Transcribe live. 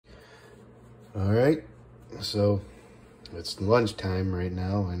All right, so it's lunchtime right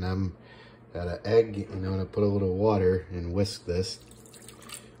now, and I'm got an egg, and I'm gonna put a little water and whisk this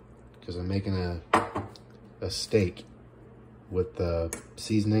because I'm making a steak with the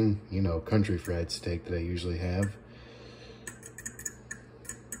seasoning, you know, country fried steak that I usually have.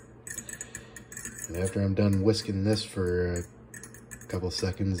 And after I'm done whisking this for a couple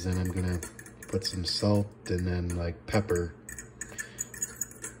seconds, then I'm gonna put some salt and then like pepper.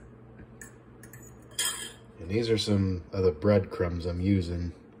 And these are some of the breadcrumbs I'm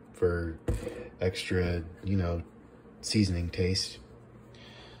using for extra, you know, seasoning taste.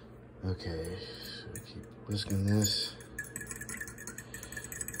 Okay, so keep whisking this.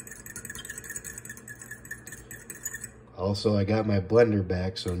 Also, I got my blender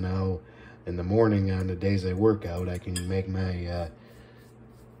back, so now in the morning on the days I work out, I can make my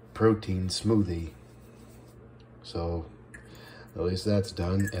protein smoothie. So at least that's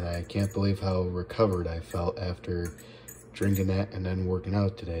done, and I can't believe how recovered I felt after drinking that and then working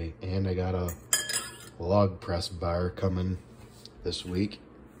out today. And I got a log press bar coming this week,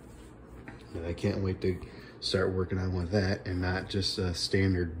 and I can't wait to start working on with that and not just a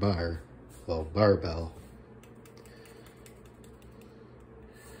standard bar, well, barbell.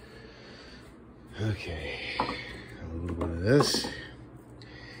 Okay, a little bit of this.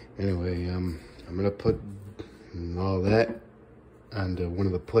 Anyway, I'm gonna put all that onto one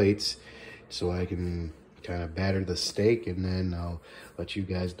of the plates so I can kind of batter the steak, and then I'll let you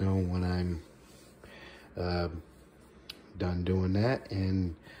guys know when I'm done doing that,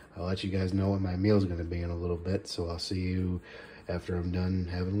 and I'll let you guys know what my meal's gonna be in a little bit. So I'll see you after I'm done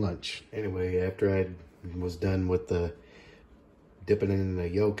having lunch. Anyway, after I was done with the dipping it in the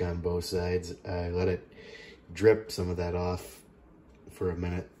yolk on both sides, I let it drip some of that off for a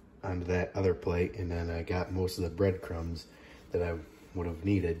minute onto that other plate, and then I got most of the breadcrumbs that I would have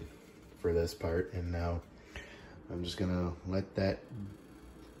needed for this part. And now I'm just gonna let that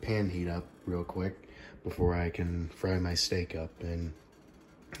pan heat up real quick before I can fry my steak up, and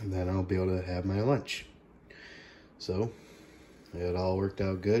then I'll be able to have my lunch. So it all worked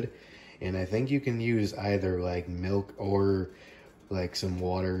out good, and I think you can use either like milk or like some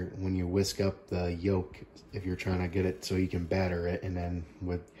water when you whisk up the yolk if you're trying to get it so you can batter it, and then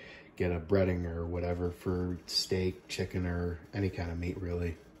get a breading or whatever for steak, chicken, or any kind of meat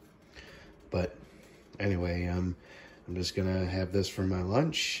really. But anyway, I'm just gonna have this for my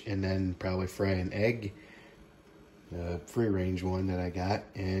lunch, and then probably fry an egg, free range one that I got,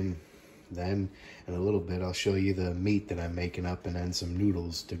 and then in a little bit I'll show you the meat that I'm making up, and then some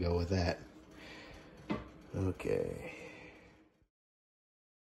noodles to go with that. Okay.